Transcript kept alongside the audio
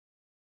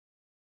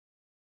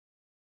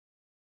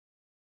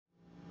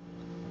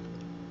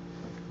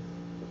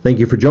Thank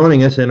you for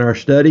joining us in our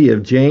study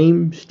of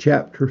James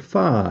chapter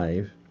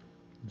 5.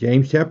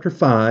 James chapter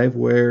 5,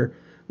 where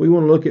we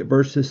want to look at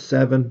verses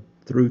 7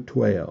 through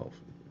 12.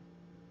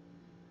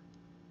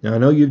 Now, I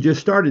know you've just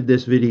started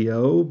this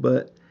video,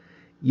 but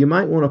you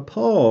might want to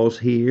pause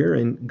here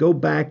and go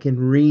back and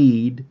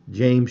read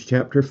James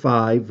chapter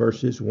 5,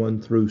 verses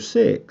 1 through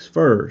 6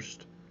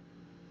 first.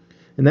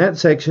 In that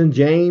section,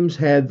 James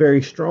had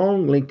very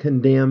strongly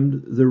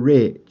condemned the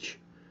rich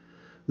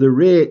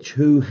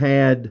who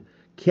had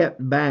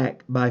kept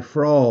back by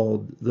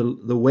fraud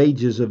the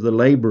wages of the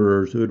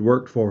laborers who had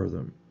worked for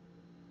them.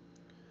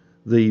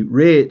 The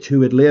rich who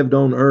had lived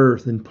on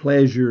earth in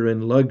pleasure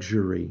and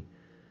luxury,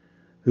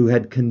 who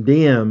had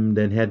condemned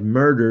and had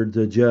murdered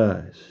the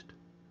just.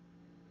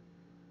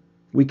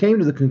 We came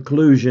to the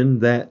conclusion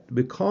that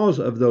because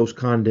of those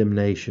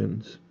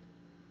condemnations,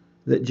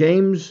 that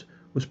James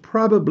was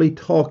probably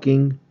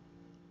talking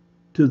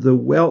to the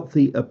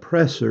wealthy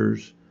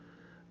oppressors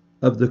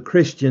of the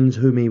Christians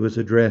whom he was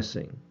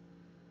addressing.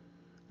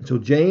 So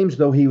James,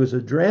 though he was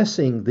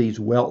addressing these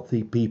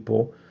wealthy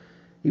people,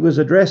 he was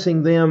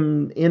addressing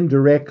them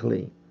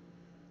indirectly.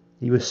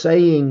 He was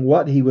saying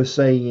what he was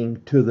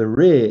saying to the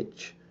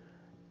rich,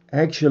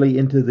 actually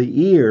into the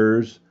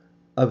ears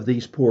of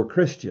these poor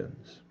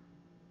Christians.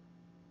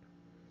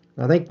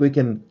 I think we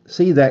can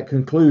see that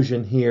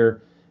conclusion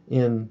here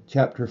in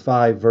chapter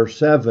 5, verse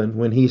 7,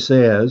 when he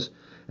says,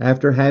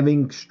 after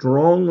having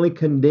strongly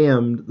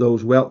condemned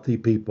those wealthy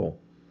people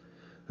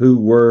who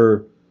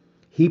were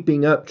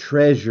heaping up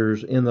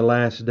treasures in the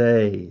last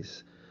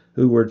days,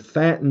 who would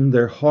fatten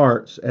their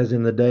hearts as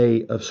in the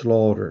day of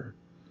slaughter,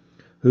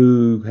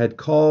 who had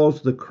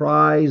caused the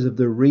cries of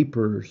the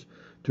reapers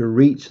to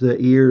reach the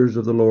ears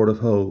of the Lord of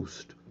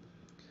hosts.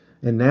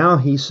 And now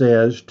he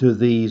says to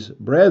these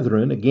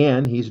brethren,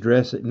 again, he's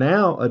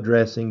now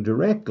addressing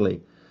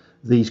directly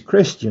these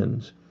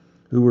Christians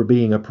who were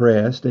being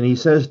oppressed, and he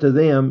says to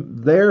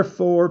them,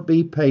 therefore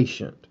be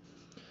patient.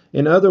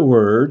 In other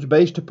words,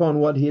 based upon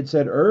what he had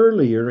said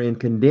earlier in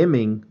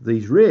condemning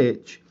these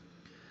rich,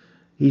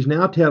 he's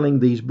now telling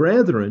these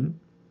brethren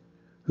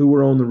who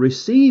were on the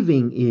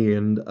receiving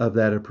end of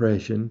that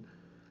oppression,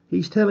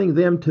 he's telling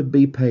them to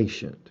be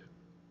patient.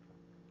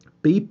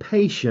 Be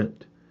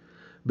patient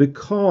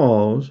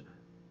because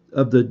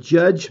of the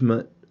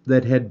judgment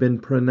that had been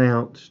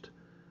pronounced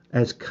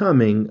as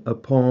coming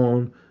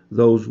upon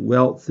those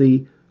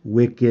wealthy,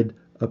 wicked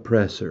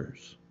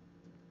oppressors.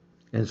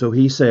 And so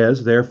he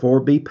says,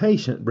 therefore be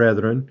patient,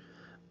 brethren,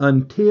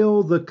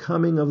 until the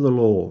coming of the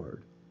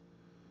Lord.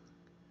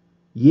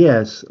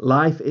 Yes,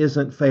 life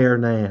isn't fair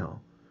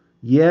now.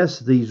 Yes,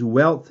 these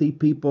wealthy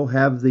people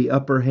have the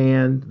upper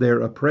hand.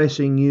 They're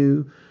oppressing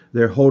you.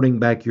 They're holding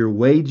back your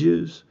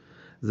wages.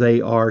 They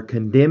are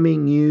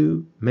condemning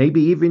you,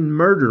 maybe even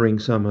murdering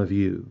some of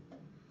you.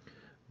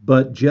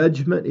 But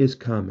judgment is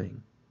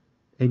coming,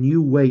 and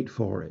you wait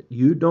for it.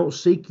 You don't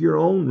seek your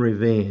own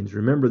revenge.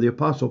 Remember, the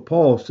Apostle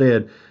Paul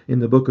said in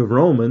the book of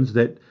Romans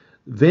that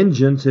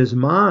vengeance is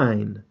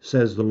mine,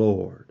 says the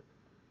Lord.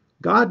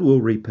 God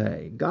will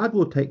repay. God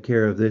will take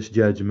care of this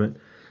judgment.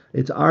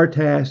 It's our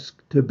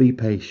task to be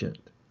patient.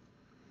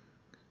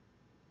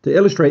 To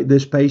illustrate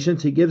this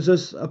patience, he gives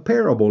us a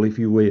parable, if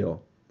you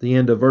will. The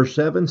end of verse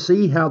 7,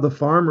 see how the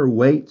farmer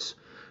waits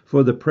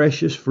for the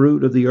precious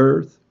fruit of the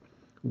earth,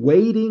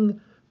 waiting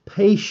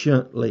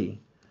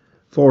patiently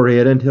for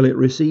it until it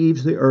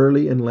receives the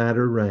early and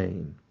latter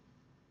rain.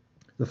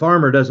 The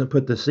farmer doesn't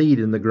put the seed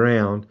in the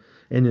ground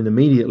and then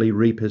immediately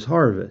reap his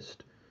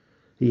harvest.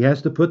 He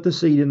has to put the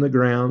seed in the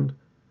ground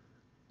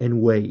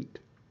and wait.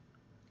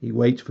 He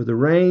waits for the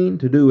rain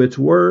to do its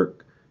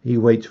work. He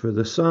waits for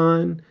the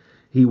sun.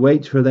 He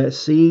waits for that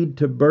seed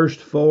to burst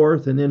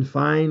forth and then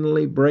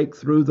finally break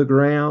through the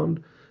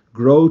ground,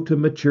 grow to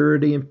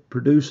maturity and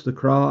produce the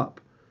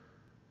crop.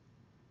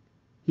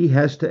 He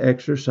has to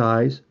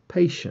exercise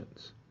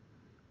patience.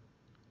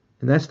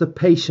 And that's the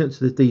patience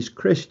that these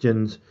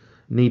Christians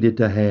needed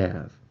to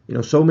have. You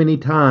know, so many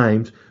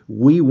times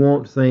we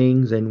want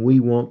things and we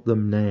want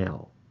them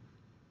now.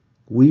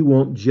 We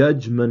want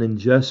judgment and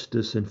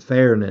justice and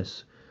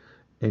fairness,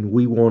 and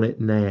we want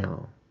it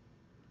now.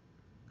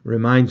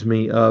 Reminds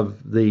me of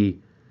the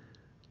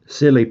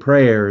silly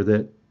prayer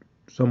that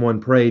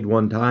someone prayed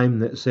one time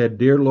that said,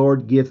 Dear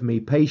Lord, give me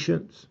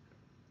patience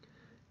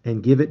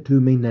and give it to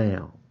me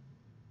now.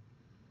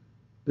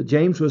 But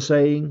James was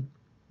saying,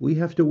 we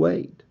have to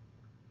wait.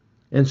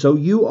 And so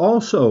you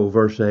also,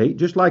 verse 8,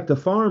 just like the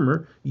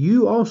farmer,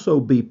 you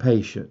also be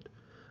patient.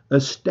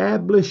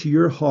 Establish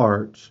your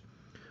hearts,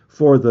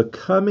 for the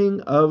coming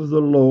of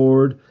the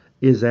Lord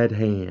is at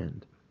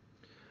hand.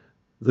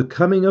 The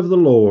coming of the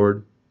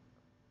Lord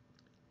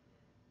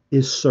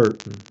is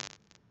certain.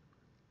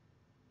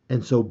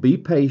 And so be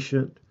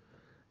patient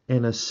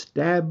and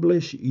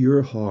establish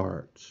your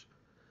hearts.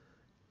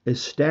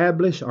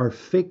 Establish or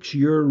fix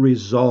your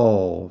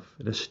resolve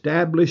and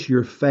establish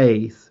your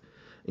faith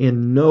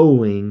in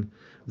knowing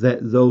that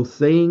though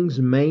things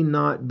may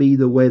not be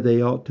the way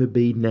they ought to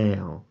be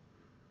now,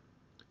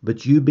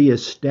 but you be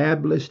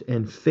established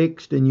and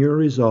fixed in your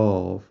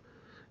resolve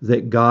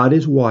that God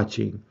is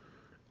watching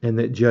and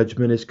that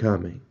judgment is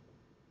coming.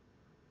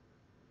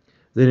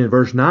 Then in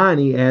verse 9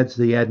 he adds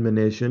the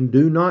admonition,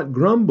 do not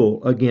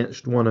grumble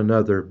against one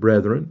another,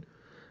 brethren,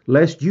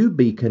 lest you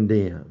be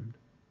condemned.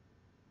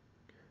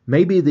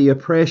 Maybe the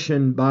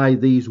oppression by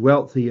these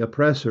wealthy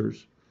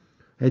oppressors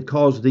had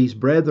caused these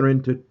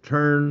brethren to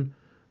turn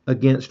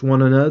against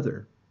one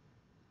another.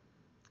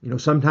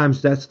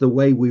 Sometimes that's the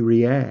way we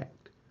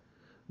react.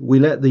 We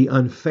let the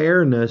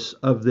unfairness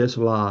of this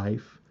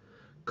life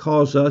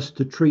cause us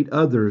to treat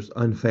others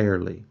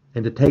unfairly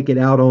and to take it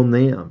out on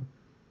them.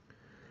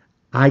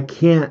 I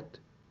can't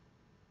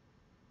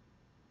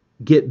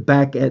get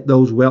back at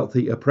those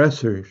wealthy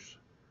oppressors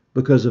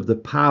because of the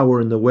power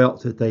and the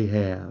wealth that they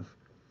have.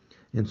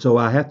 And so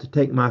I have to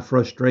take my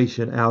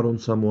frustration out on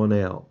someone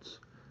else.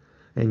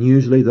 And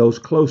usually those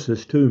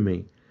closest to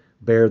me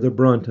bear the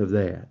brunt of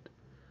that.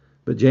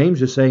 But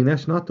James is saying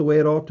that's not the way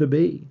it ought to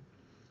be.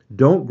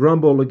 Don't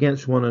grumble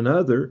against one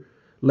another,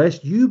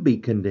 lest you be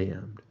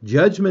condemned.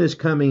 Judgment is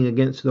coming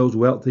against those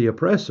wealthy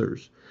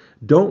oppressors.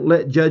 Don't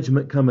let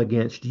judgment come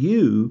against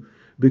you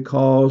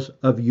because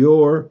of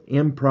your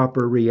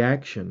improper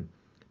reaction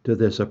to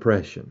this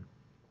oppression.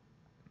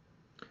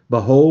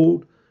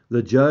 Behold,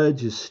 the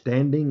judge is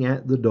standing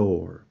at the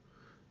door.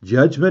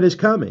 Judgment is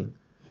coming.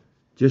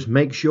 Just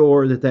make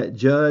sure that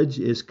judge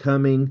is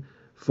coming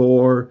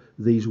for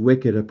these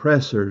wicked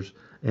oppressors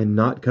and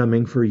not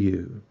coming for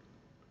you.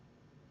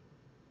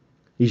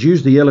 He's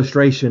used the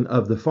illustration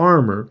of the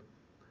farmer.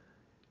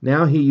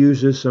 Now he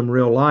uses some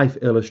real life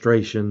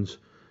illustrations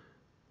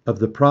of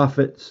the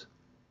prophets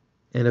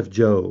and of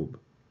Job.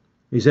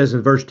 He says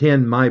in verse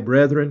 10, my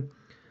brethren,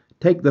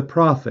 take the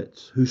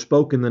prophets who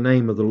spoke in the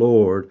name of the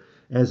Lord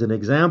as an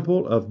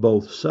example of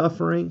both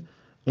suffering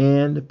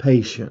and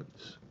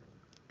patience.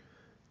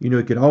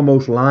 You could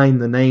almost line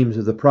the names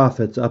of the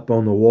prophets up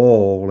on the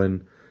wall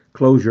and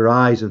close your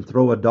eyes and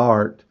throw a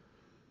dart.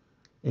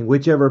 And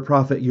whichever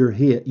prophet you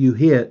hit,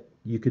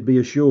 you could be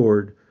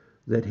assured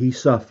that he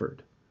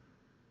suffered.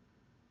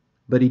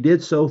 But he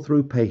did so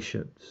through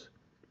patience.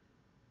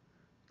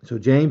 So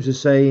James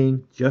is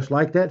saying, just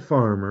like that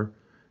farmer,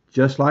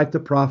 just like the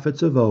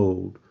prophets of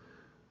old,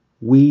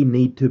 we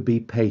need to be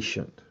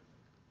patient.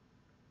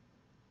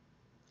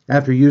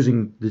 After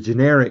using the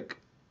generic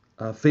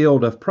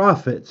field of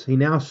prophets, he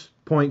now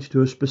points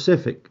to a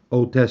specific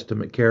Old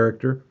Testament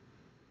character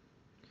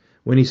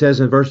when he says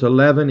in verse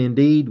 11,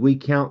 indeed, we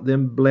count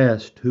them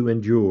blessed who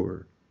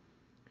endure.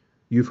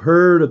 You've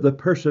heard of the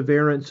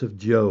perseverance of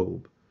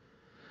Job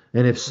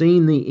and have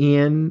seen the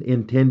end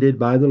intended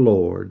by the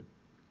Lord,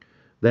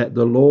 that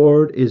the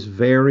Lord is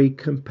very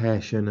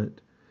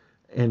compassionate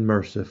and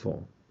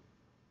merciful.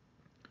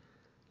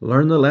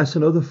 Learn the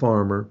lesson of the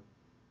farmer,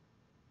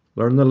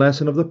 learn the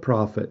lesson of the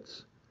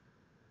prophets,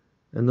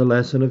 and the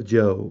lesson of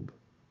Job.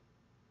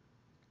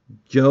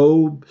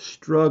 Job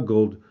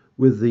struggled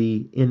with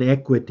the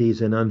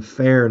inequities and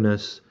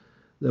unfairness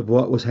of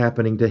what was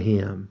happening to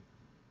him.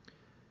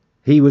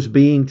 He was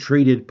being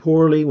treated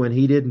poorly when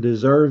he didn't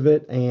deserve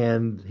it,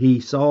 and he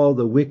saw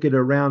the wicked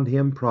around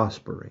him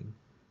prospering.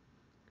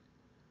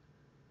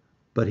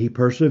 But he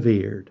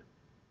persevered,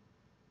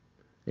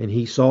 and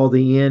he saw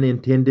the end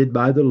intended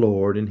by the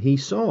Lord, and he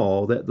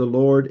saw that the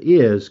Lord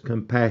is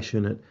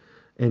compassionate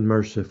and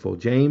merciful.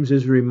 James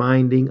is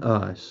reminding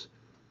us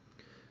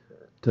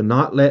to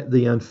not let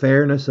the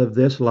unfairness of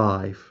this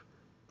life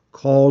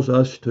cause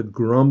us to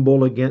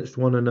grumble against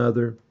one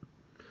another,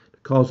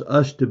 cause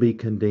us to be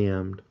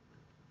condemned.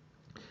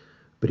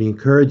 But he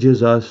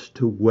encourages us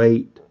to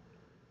wait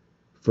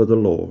for the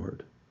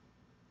Lord.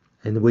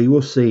 And we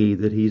will see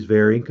that he's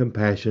very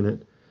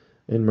compassionate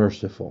and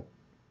merciful.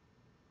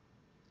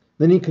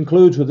 Then he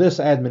concludes with this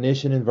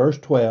admonition in verse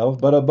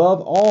 12, but above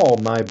all,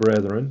 my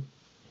brethren,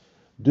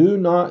 do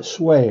not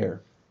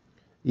swear,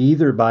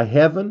 either by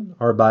heaven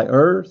or by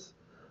earth,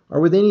 or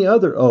with any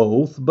other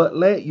oath, but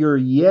let your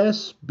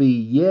yes be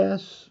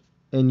yes,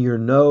 and your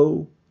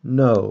no,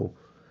 no,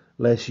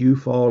 lest you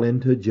fall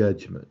into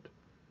judgment.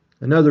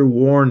 Another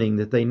warning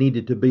that they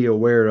needed to be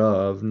aware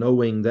of,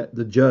 knowing that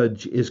the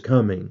judge is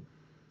coming,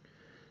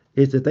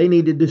 is that they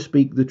needed to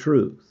speak the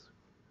truth.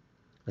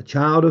 A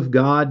child of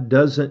God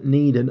doesn't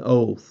need an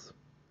oath,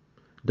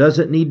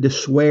 doesn't need to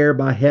swear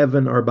by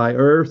heaven or by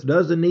earth,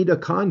 doesn't need a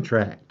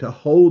contract to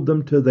hold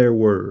them to their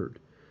word.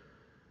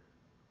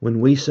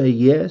 When we say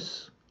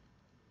yes,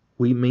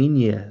 we mean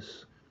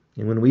yes.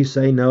 And when we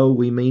say no,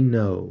 we mean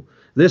no.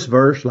 This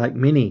verse, like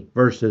many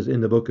verses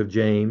in the book of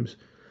James,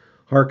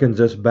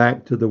 harkens us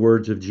back to the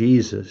words of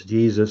Jesus.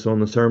 Jesus on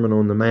the Sermon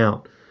on the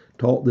Mount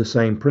taught the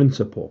same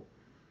principle,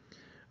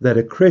 that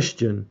a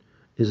Christian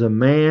is a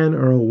man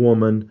or a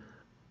woman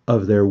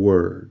of their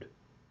word.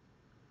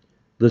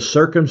 The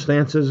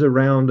circumstances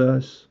around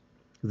us,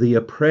 the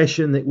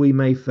oppression that we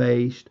may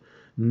face,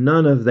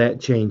 none of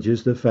that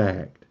changes the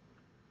fact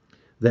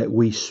that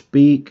we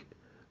speak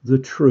the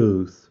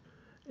truth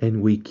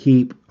and we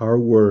keep our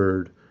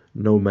word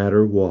no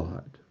matter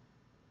what.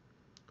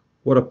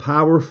 What a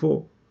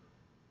powerful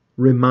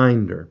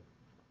reminder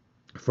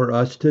for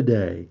us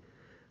today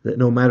that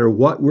no matter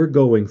what we're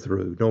going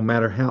through, no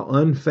matter how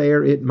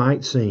unfair it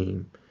might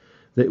seem,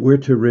 that we're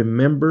to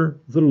remember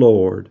the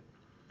Lord,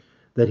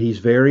 that He's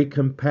very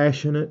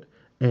compassionate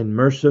and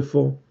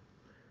merciful,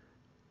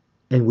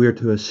 and we're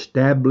to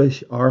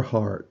establish our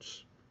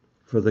hearts,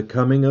 for the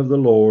coming of the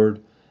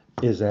Lord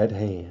is at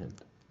hand.